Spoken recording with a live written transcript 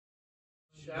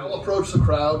Shall approach the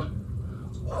crowd,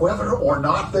 whether or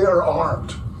not they are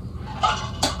armed,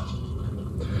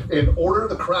 and order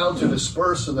the crowd to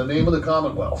disperse in the name of the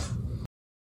Commonwealth.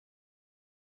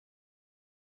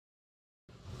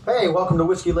 Hey, welcome to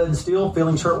Whiskey, Lead, and Steel,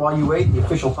 Feelings Hurt While You Wait, the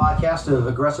official podcast of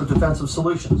Aggressive Defensive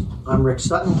Solutions. I'm Rick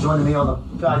Sutton. Joining me on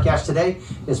the podcast today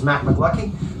is Mac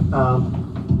McLucky.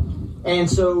 And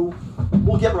so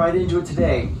we'll get right into it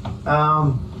today.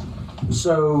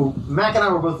 So Mac and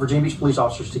I were both Virginia Beach police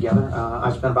officers together. I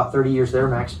spent about 30 years there.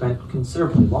 Mac spent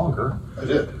considerably longer. I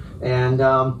did. And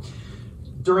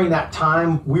during that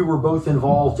time, we were both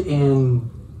involved in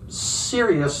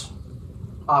serious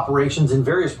operations in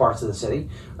various parts of the city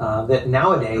that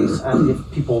nowadays,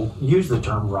 if people use the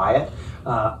term riot,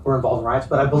 we're involved in riots.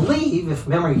 But I believe, if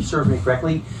memory serves me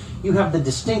correctly, you have the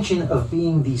distinction of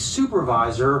being the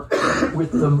supervisor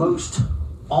with the most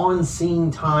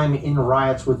on-scene time in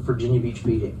riots with Virginia Beach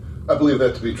PD. I believe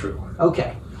that to be true.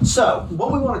 Okay, so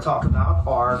what we want to talk about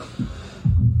are,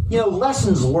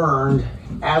 lessons learned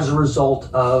as a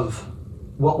result of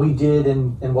what we did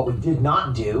and what we did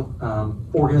not do,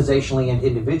 organizationally and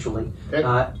individually,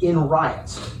 in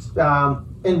riots.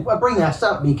 And I bring that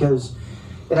up because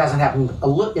it hasn't happened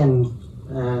in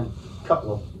a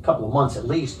couple of months at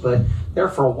least, but there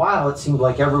for a while it seemed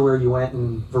like everywhere you went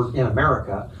in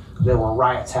America, there were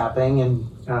riots happening, and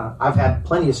I've had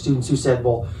plenty of students who said,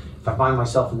 well, if I find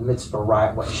myself in the midst of a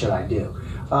riot, what should I do?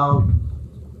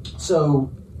 So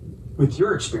with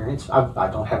your experience, I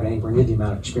don't have anywhere near the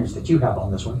amount of experience that you have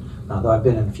on this one, though I've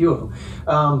been in a few of them.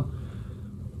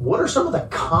 What are some of the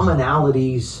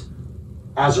commonalities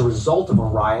as a result of a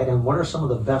riot, and what are some of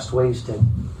the best ways to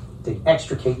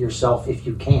extricate yourself if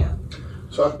you can?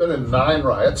 So I've been in 9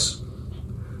 riots,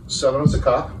 7 as a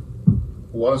cop,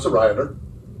 1 as a rioter,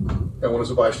 and 1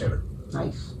 as a bystander.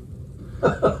 Nice.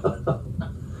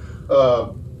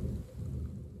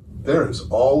 There is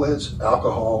always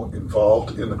alcohol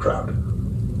involved in the crowd.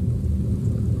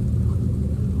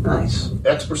 Nice.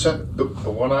 X%, the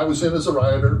one I was in as a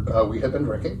rioter, we had been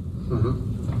drinking.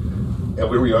 Mm-hmm. And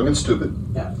we were young and stupid,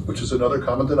 which is another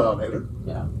common denominator.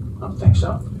 Yeah, I don't think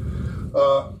so.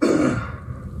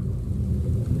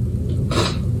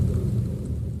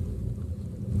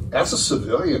 As a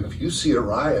civilian, if you see a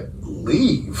riot,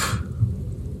 leave.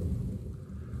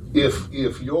 If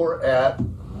you're at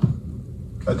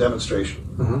a demonstration,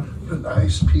 a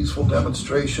nice, peaceful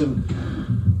demonstration,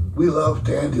 we love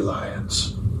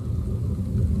dandelions.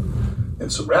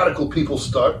 And some radical people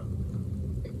start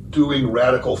doing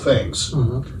radical things.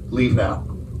 Leave now.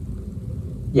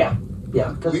 Yeah.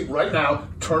 Right now,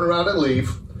 turn around and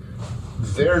leave.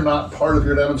 They're not part of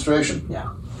your demonstration. Yeah.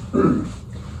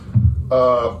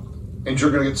 And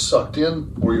you're going to get sucked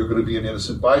in, or you're going to be an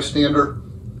innocent bystander.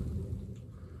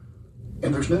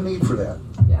 And there's no need for that.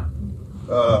 Yeah.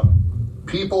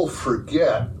 People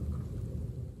forget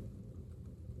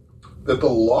that the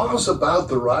laws about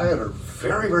the riot are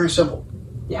very, very simple.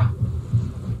 Yeah.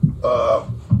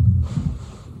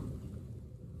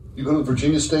 You go to the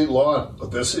Virginia state law,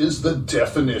 this is the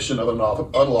definition of an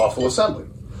unlawful assembly.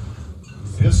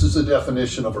 This is the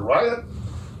definition of a riot.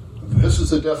 This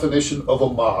is the definition of a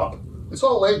mob. It's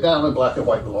all laid down in black and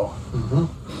white in the law.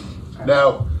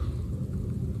 Now,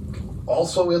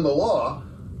 also in the law,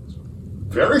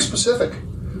 very specific.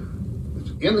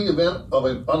 In the event of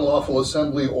an unlawful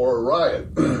assembly or a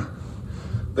riot,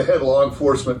 the head law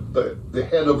enforcement, the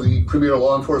head of the premier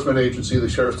law enforcement agency, the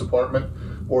sheriff's department,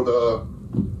 or the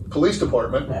police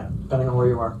department, depending on where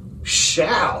you are,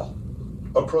 shall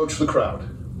approach the crowd.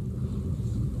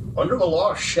 Under the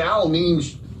law, shall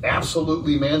means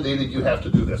absolutely mandated you have to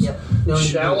do this.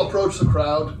 Shall approach the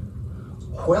crowd,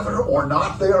 whether or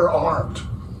not they are armed,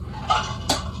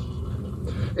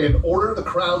 and order the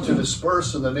crowd to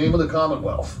disperse in the name of the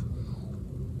Commonwealth,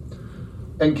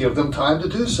 and give them time to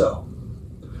do so.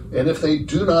 And if they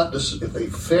if they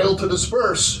fail to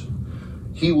disperse,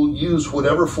 he will use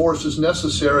whatever force is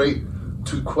necessary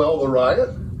to quell the riot,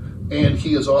 and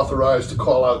he is authorized to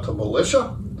call out to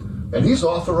militia, and he's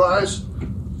authorized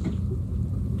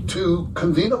to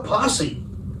convene a posse.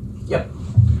 Yep.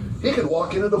 He could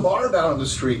walk into the bar down the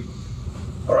street.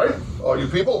 All right, all you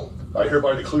people, I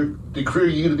hereby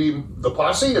decree you to be the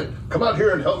posse, and come out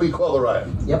here and help me quell the riot.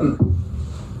 Yep.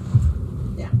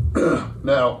 Yeah.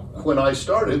 Now, when I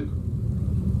started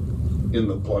in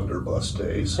the blunderbuss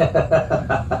days,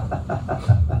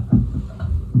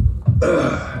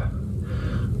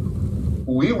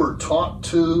 we were taught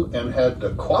to and had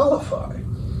to qualify.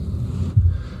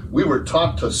 We were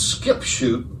taught to skip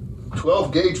shoot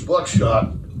 12-gauge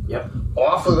buckshot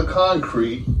off of the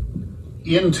concrete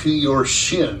into your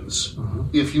shins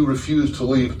if you refuse to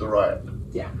leave the riot.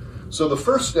 Yeah. So the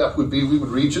first step would be we would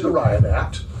read you the Riot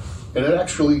Act, and it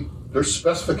actually, there's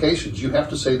specifications. You have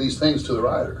to say these things to the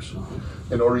rioters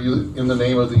in order in the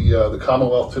name of the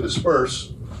Commonwealth to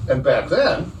disperse. And back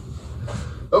then,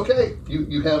 okay,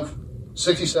 you have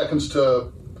 60 seconds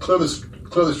to clear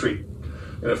the street.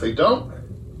 And if they don't,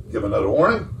 give another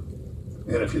warning.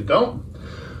 And if you don't,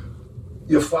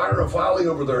 you fire a volley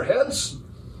over their heads.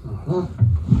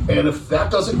 And if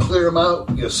that doesn't clear them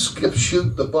out, you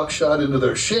shoot the buckshot into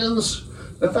their shins.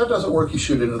 And if that doesn't work, you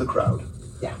shoot into the crowd.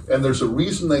 Yeah. And there's a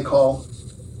reason they call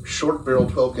short barrel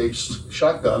 12-gauge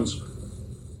shotguns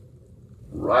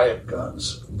riot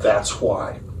guns. That's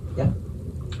why. Yeah.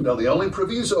 Now, the only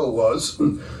proviso was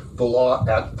the law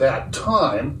at that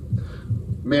time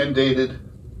mandated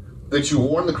that you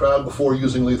warn the crowd before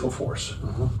using lethal force.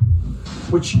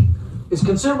 Which is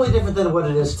considerably different than what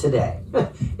it is today.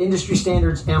 Industry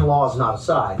standards and laws not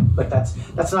aside, but that's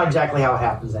not exactly how it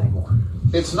happens anymore.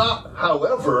 It's not,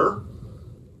 however,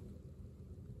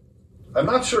 I'm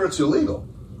not sure it's illegal.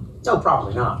 No,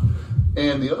 probably not.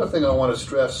 And the other thing I want to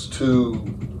stress to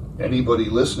anybody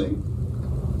listening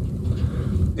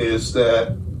is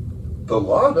that the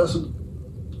law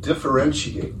doesn't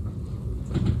differentiate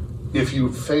if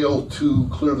you fail to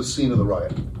clear the scene of the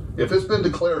riot. If it's been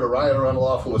declared a riot or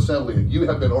unlawful assembly and you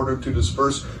have been ordered to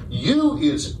disperse, you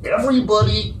is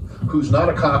everybody who's not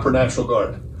a cop or National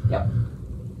Guard. Yep.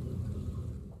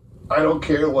 I don't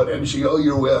care what NGO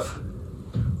you're with.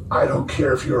 I don't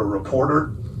care if you're a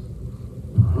reporter.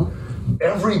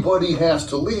 Everybody has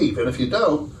to leave, and if you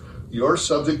don't, you're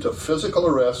subject to physical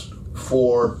arrest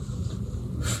for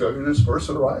failure to disperse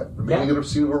a riot, remaining at the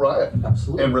scene of a riot.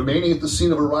 Absolutely. And remaining at the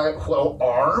scene of a riot while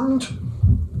armed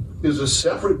is a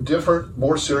separate, different,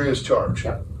 more serious charge.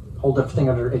 Yep. Whole different thing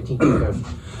under 18 code.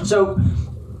 So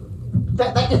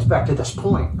that gets back to this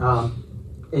point.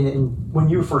 And when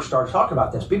you first started talking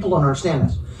about this, people don't understand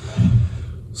this.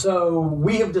 So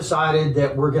we have decided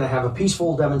that we're going to have a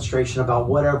peaceful demonstration about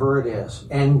whatever it is.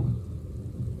 And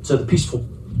so the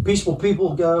peaceful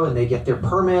people go and they get their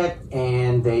permit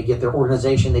and they get their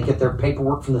organization, they get their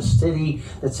paperwork from the city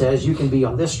that says you can be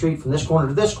on this street from this corner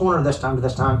to this corner, this time to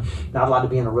this time, not allowed to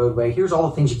be in a roadway. Here's all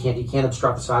the things you can't do. You can't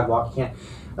obstruct the sidewalk. You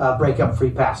can't break up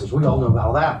free passage. We all know about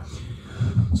all that.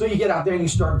 So you get out there and you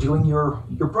start doing your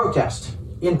protest,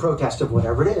 in protest of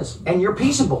whatever it is. And you're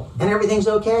peaceable and everything's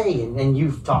okay. And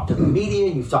you've talked to the media,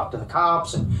 you've talked to the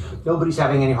cops, and nobody's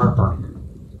having any heartburn.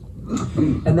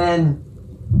 And then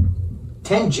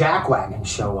 10 jackwagons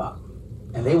show up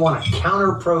and they want to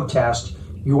counter-protest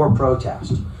your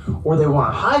protest. Or they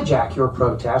want to hijack your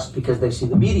protest because they see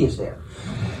the media's there.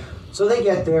 So they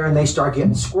get there and they start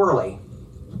getting squirrely.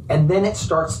 And then it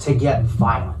starts to get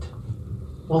violent.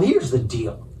 Well, here's the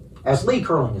deal. As Lee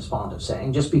Curling is fond of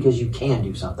saying, just because you can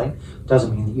do something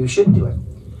doesn't mean that you should do it.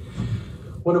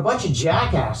 When a bunch of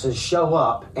jackasses show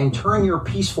up and turn your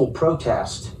peaceful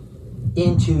protest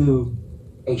into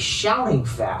a shouting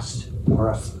fest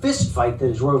or a fist fight that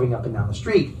is roving up and down the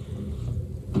street,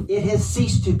 it has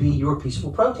ceased to be your peaceful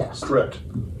protest. Correct.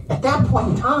 At that point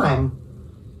in time,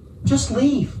 just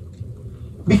leave.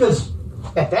 Because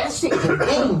at that stage of the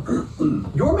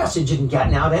game, your message hadn't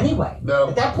gotten out anyway. No.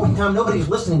 At that point in time, nobody's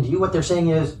listening to you. What they're saying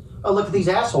is, oh, look at these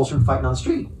assholes who are fighting on the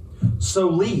street. So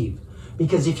leave.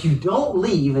 Because if you don't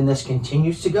leave and this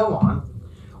continues to go on,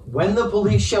 when the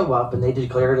police show up and they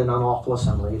declare it an unlawful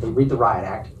assembly, they read the Riot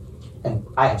Act, and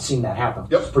I have seen that happen.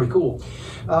 Yep. It's pretty cool.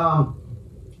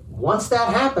 Once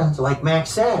that happens, like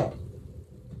Max said,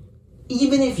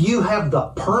 even if you have the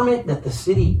permit that the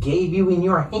city gave you in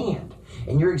your hand,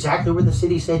 and you're exactly where the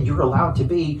city said you're allowed to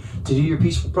be to do your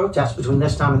peaceful protest between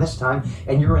this time and this time,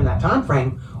 and you're in that time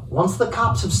frame, once the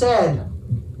cops have said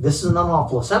this is an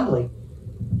unlawful assembly,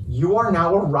 you are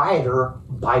now a rioter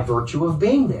by virtue of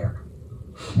being there.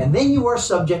 And then you are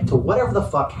subject to whatever the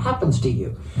fuck happens to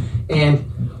you.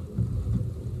 And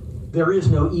there is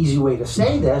no easy way to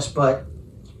say this, but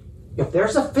if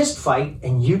there's a fist fight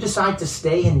and you decide to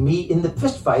stay and meet in the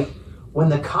fist fight, when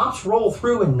the cops roll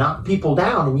through and knock people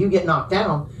down and you get knocked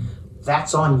down,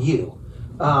 that's on you.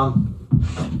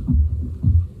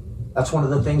 That's one of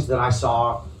the things that I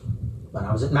saw when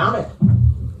I was at Mounted.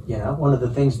 You know, one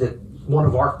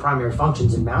of our primary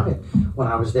functions in Mounted when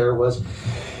I was there was,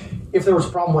 if there was a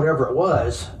problem, whatever it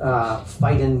was,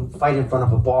 fight in front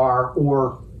of a bar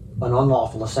or an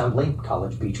unlawful assembly,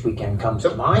 College Beach weekend comes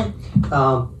to mind,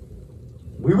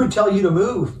 we would tell you to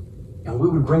move. And we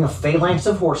would bring a phalanx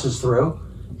of horses through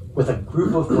with a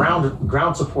group of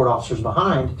ground support officers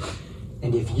behind.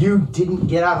 And if you didn't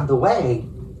get out of the way,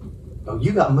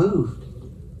 you got moved.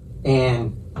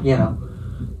 And, you know,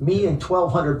 me and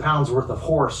 1,200 pounds worth of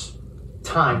horse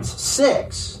times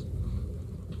 6,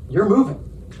 you're moving.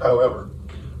 However,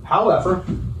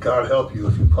 God help you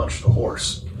if you punch the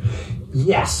horse.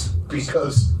 Yes.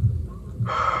 Because,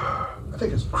 I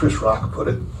think as Chris Rock put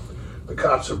it, the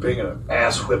cops are bringing an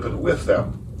ass whipping with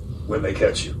them when they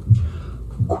catch you.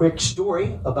 Quick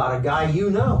story about a guy you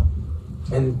know.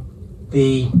 And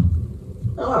I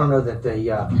don't know that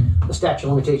the statute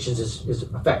of limitations is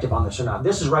effective on this or not.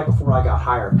 This is right before I got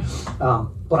hired.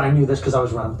 But I knew this because I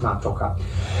was running the non-patrol cop.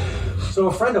 So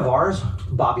a friend of ours,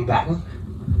 Bobby Batten,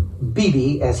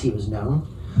 BB as he was known.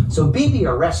 So BB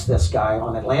arrests this guy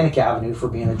on Atlantic Avenue for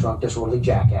being a drunk, disorderly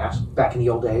jackass back in the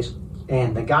old days.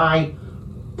 And the guy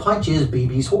punches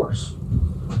BB's horse.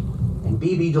 And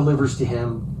BB delivers to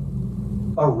him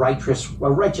a righteous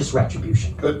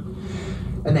retribution. Good.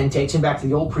 And then takes him back to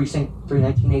the old precinct,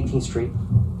 319 18th Street,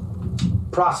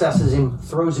 processes him,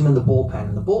 throws him in the bullpen.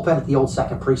 And the bullpen at the old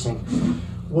 2nd Precinct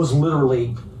was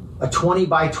literally a 20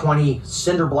 by 20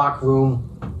 cinder block room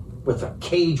with a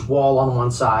cage wall on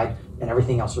one side, and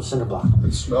everything else was cinder block.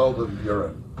 It smelled of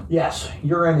urine. Yes,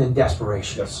 urine and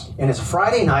desperation. Yes. And it's a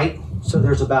Friday night, so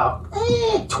there's about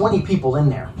 20 people in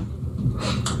there.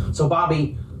 So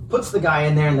Bobby puts the guy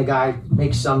in there, and the guy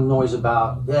makes some noise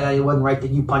about, it wasn't right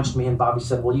that you punched me. And Bobby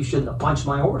said, well, you shouldn't have punched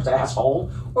my horse, asshole.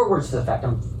 Or words to the effect,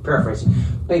 I'm paraphrasing,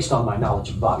 based on my knowledge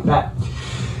of Bobby Batten.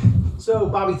 So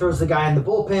Bobby throws the guy in the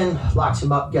bullpen, locks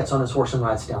him up, gets on his horse, and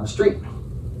rides down the street.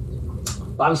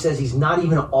 Bobby says he's not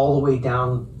even all the way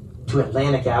down to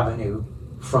Atlantic Avenue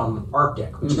from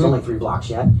Arctic, which is only 3 blocks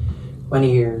yet, when he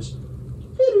hears,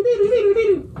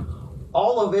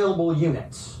 all available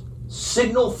units,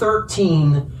 Signal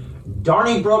 13,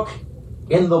 Darnybrook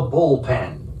in the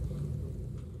bullpen.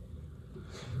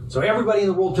 So everybody in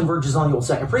the world converges on the old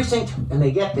 2nd Precinct, and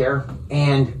they get there,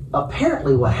 and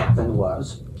apparently what happened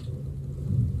was,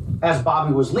 as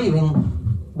Bobby was leaving,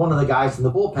 one of the guys in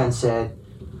the bullpen said,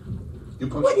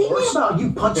 what do you mean about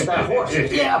you punched that horse?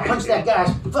 Yeah, I punched that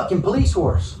guy's fucking police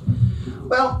horse.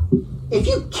 Well, if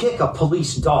you kick a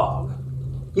police dog,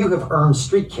 you have earned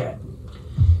street cred.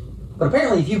 But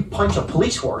apparently if you punch a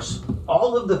police horse,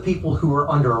 all of the people who are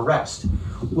under arrest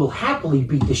will happily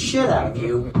beat the shit out of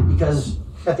you because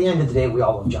at the end of the day, we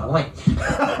all love John Wayne.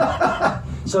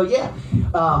 So yeah,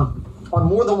 on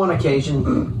more than one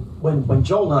occasion, when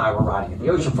Joel and I were riding at the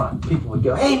oceanfront, people would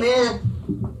go, hey man,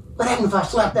 what happened if I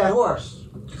slapped that horse?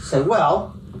 I said,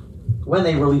 well, when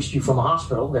they released you from a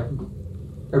hospital,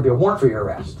 there'd be a warrant for your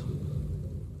arrest.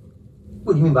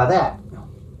 What do you mean by that?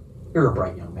 You're a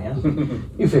bright young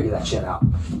man. You figure that shit out.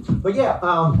 But yeah,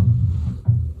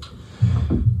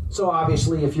 so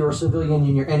obviously if you're a civilian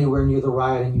and you're anywhere near the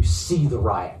riot and you see the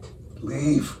riot,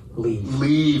 leave.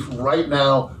 Leave Right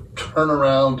now. Turn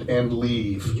around and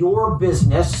leave. Your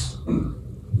business,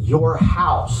 your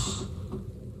house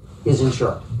is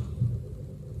insured.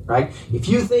 Right? If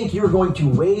you think you're going to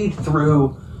wade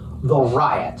through the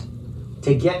riot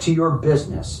to get to your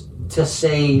business to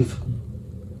save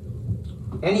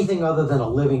anything other than a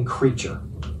living creature,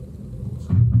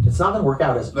 it's not going to work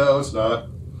out, is it? No, it's not.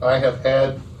 I have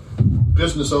had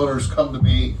business owners come to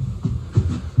me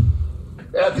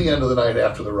at the end of the night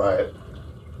after the riot.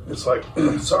 It's like,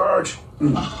 Sarge,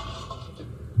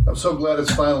 I'm so glad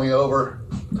it's finally over.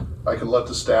 I can let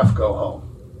the staff go home.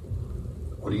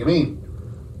 What do you mean?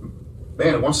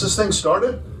 Man, once this thing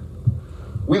started,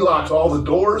 we locked all the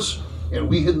doors and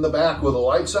we hid in the back with the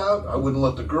lights out. I wouldn't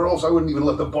let the girls, I wouldn't even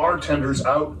let the bartenders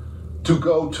out to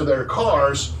go to their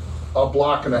cars a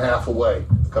block and a half away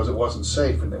because it wasn't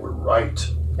safe, and they were right.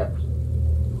 Yep.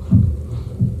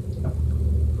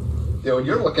 You know,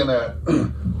 you're looking at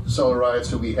some of the riots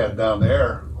that we had down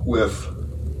there with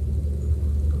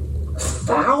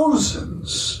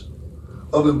thousands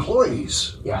of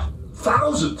employees. Yeah.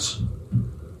 Thousands.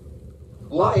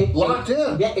 Locked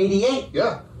in. Yeah, 88.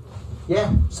 Yeah.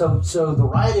 Yeah. So the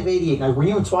riot of 88. Now, were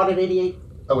you in SWAT at 88?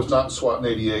 I was not in SWAT in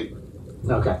 88.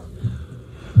 Okay.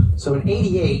 So in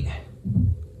 88,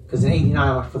 because in 89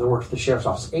 I went for the work for the sheriff's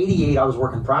office. 88, I was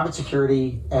working private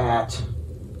security at,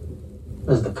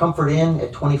 was the Comfort Inn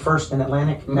at 21st and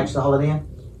Atlantic, next to the Holiday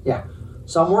Inn? Yeah.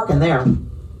 So I'm working there,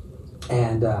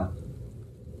 and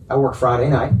I worked Friday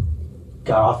night,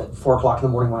 got off at 4 o'clock in the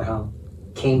morning, went home,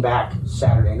 came back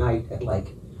Saturday night at like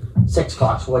 6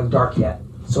 o'clock, so it wasn't dark yet,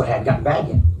 so it hadn't gotten bad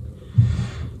yet.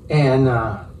 And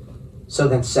so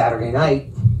then Saturday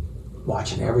night,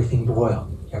 watching everything broil.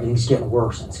 Everything's getting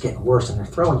worse, and it's getting worse, and they're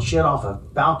throwing shit off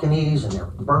of balconies, and they're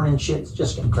burning shit. It's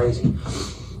just getting crazy.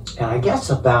 And I guess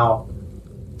about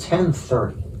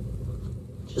 10:30,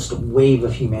 just a wave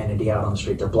of humanity out on the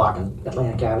street. They're blocking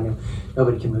Atlantic Avenue.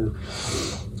 Nobody can move.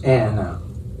 And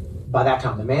by that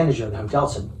time, the manager of the hotel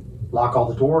said, lock all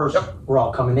the doors. Yep. We're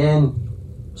all coming in.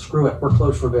 Screw it, we're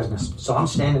closed for business. So I'm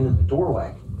standing in the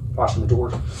doorway, watching the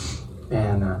doors,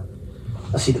 and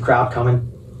I see the crowd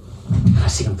coming. And I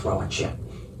see them throwing shit.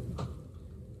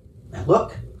 I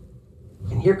look,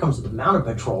 and here comes the mounted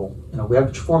patrol in a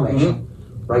wedge formation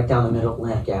right down the middle of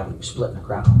Atlantic Avenue, splitting the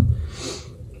crowd.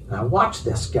 And I watch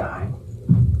this guy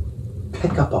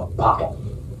pick up a bottle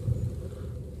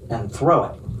and throw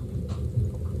it.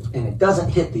 And it doesn't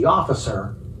hit the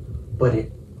officer, but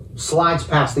it slides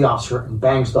past the officer and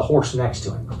bangs the horse next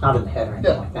to him. Not in the head or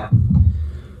anything like that.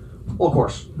 Well, of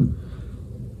course,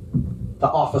 the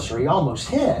officer he almost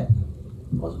hit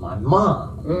was my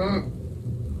mom.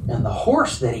 And the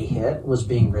horse that he hit was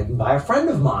being ridden by a friend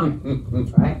of mine.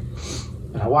 Right?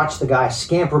 And I watched the guy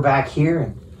scamper back here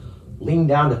and lean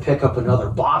down to pick up another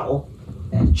bottle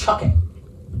and chuck it.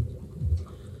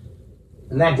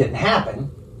 And that didn't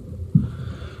happen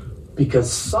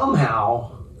because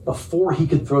somehow, before he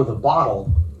could throw the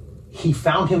bottle, he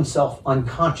found himself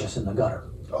unconscious in the gutter.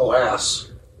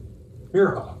 Alas.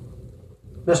 Miracle.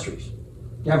 Mysteries.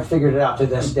 Never figured it out to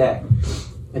this day.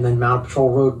 And then Mounted Patrol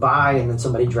rode by, and then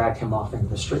somebody dragged him off into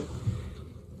the street.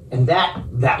 And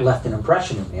that left an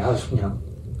impression in me. I was,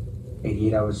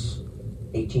 88, I was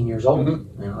 18 years old.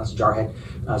 I was a jarhead.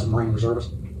 I was a Marine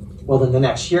reservist. Well, then the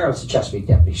next year, I was the Chesapeake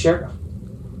Deputy Sheriff.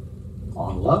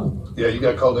 On loan. Yeah, you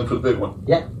got called in for the big one.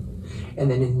 Yeah.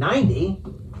 And then in 90,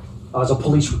 I was a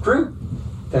police recruit.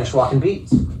 Finished walking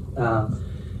beats.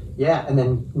 And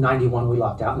then 91 we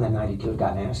locked out, and then 92 it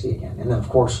got nasty again. And then, of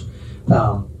course,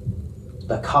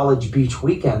 the College Beach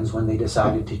weekends when they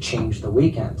decided to change the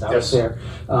weekends. I was there.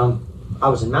 I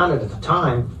was in Mounted at the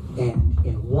time, and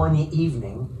in one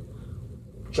evening,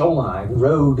 Joel and I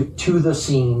rode to the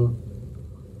scene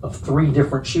of 3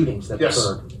 different shootings that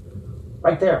occurred.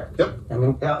 Right there. Yep. I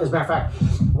mean, as a matter of fact,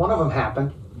 one of them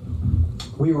happened.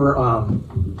 We were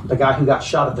the guy who got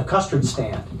shot at the custard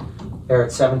stand there at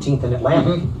 17th and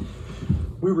Atlantic.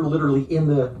 We were literally in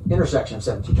the intersection of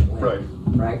 17th and Atlantic.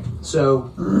 Right.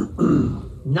 So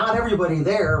not everybody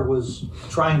there was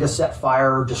trying to set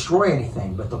fire or destroy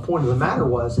anything. But the point of the matter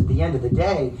was, at the end of the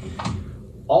day,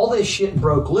 all this shit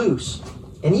broke loose.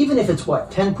 And even if it's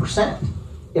 10%,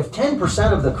 if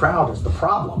 10% of the crowd is the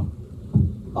problem,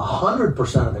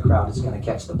 100% of the crowd is going to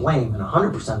catch the blame, and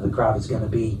 100% of the crowd is going to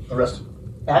be arrested,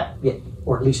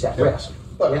 or at least at risk.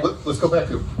 But let's go back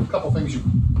to a couple things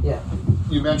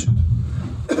you mentioned.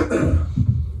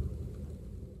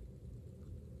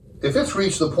 If it's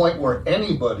reached the point where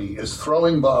anybody is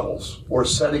throwing bottles or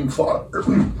setting fires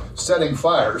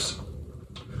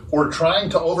or trying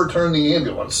to overturn the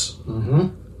ambulance,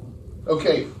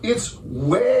 okay, it's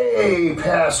way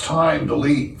past time to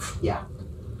leave. Yeah.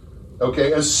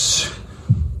 Okay,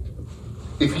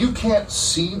 if you can't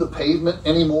see the pavement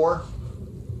anymore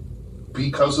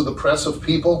because of the press of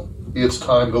people, it's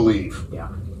time to leave. Yeah.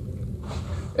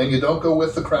 And you don't go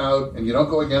with the crowd, and you don't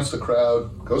go against the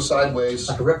crowd. Go sideways.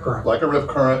 Like a rip current. Like a rip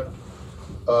current.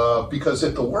 Because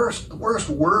at the worst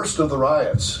of the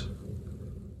riots,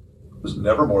 it was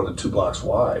never more than 2 blocks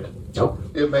wide. Nope.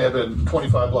 It may have been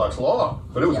 25 blocks long,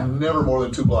 but it was never more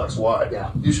than 2 blocks wide. Yeah.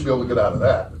 You should be able to get out of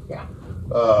that. Yeah.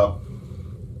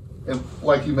 And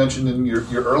like you mentioned in your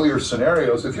earlier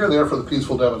scenarios, if you're there for the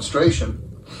peaceful demonstration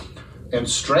and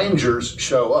strangers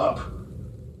show up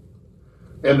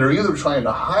and they're either trying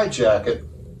to hijack it,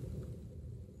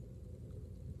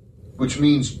 which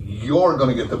means you're going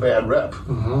to get the bad rep,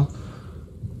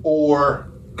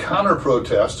 or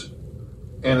counter-protest,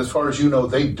 and as far as you know,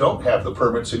 they don't have the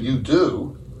permits and you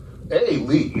do, A,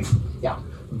 leave. Yeah.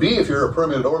 B, if you're a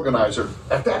permitted organizer,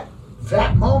 at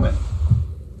that moment,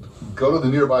 go to the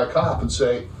nearby cop and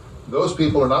say, those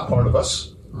people are not part of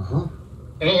us,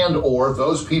 and or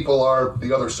those people are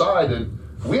the other side, and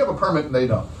we have a permit and they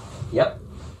don't. Yep.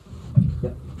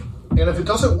 And if it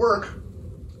doesn't work,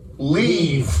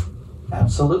 leave.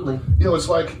 Absolutely. It's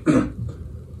like,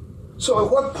 so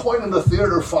at what point in the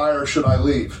theater fire should I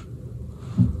leave?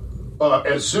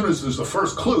 As soon as there's the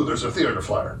first clue, there's a theater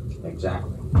fire.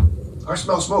 Exactly. I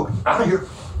smell smoke. Out of here.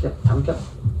 Yep. Time to go.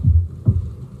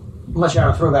 Unless you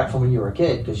have a throwback from when you were a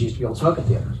kid, because you used to be able to smoke in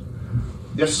theaters.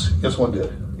 Yes, one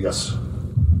did. Yes.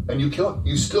 And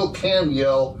you still can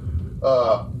yell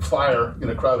fire in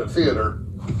a crowded theater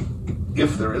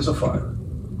if there is a fire.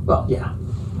 Well, yeah.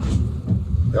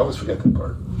 They always forget that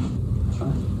part.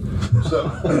 So,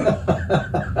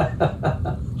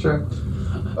 True.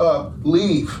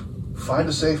 Leave. Find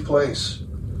a safe place.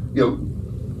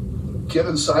 Get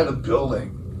inside a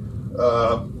building.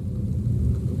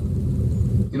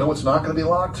 You know what's not going to be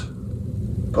locked?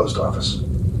 Post office.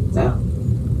 Yeah.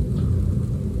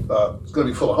 It's going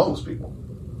to be full of homeless people.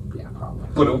 Yeah.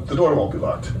 but the door won't be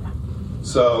locked.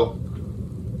 So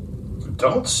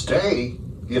don't stay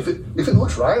if it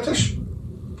looks riotous.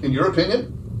 In your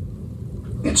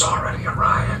opinion, it's already a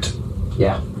riot.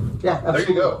 Yeah, absolutely. There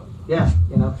you go. Yeah,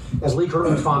 as Lee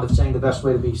Kirtland's fond of saying, the best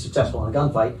way to be successful in a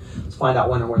gunfight is find out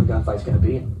when and where the gunfight's going to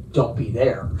be, and don't be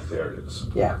there. There it is.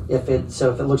 Yeah. If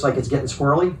it looks like it's getting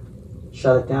squirrely,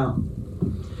 shut it down.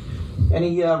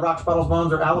 Any rocks, bottles,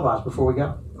 bombs, or alibis before we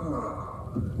go?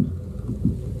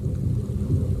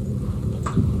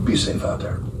 Be safe out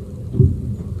there.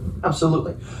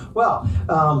 Absolutely. Well,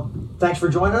 thanks for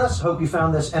joining us. Hope you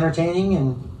found this entertaining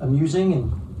and amusing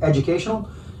and educational.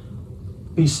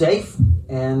 Be safe,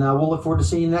 and we'll look forward to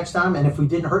seeing you next time. And if we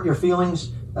didn't hurt your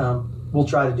feelings, we'll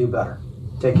try to do better.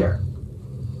 Take care.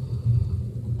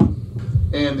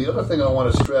 And the other thing I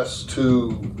want to stress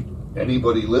to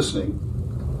anybody listening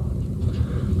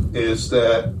is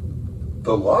that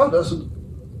the law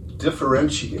doesn't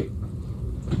differentiate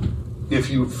if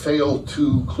you fail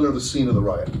to clear the scene of the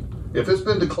riot. If it's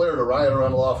been declared a riot or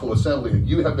unlawful assembly and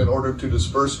you have been ordered to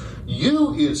disperse,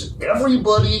 you is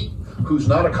everybody who's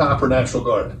not a cop or National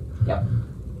Guard. Yep.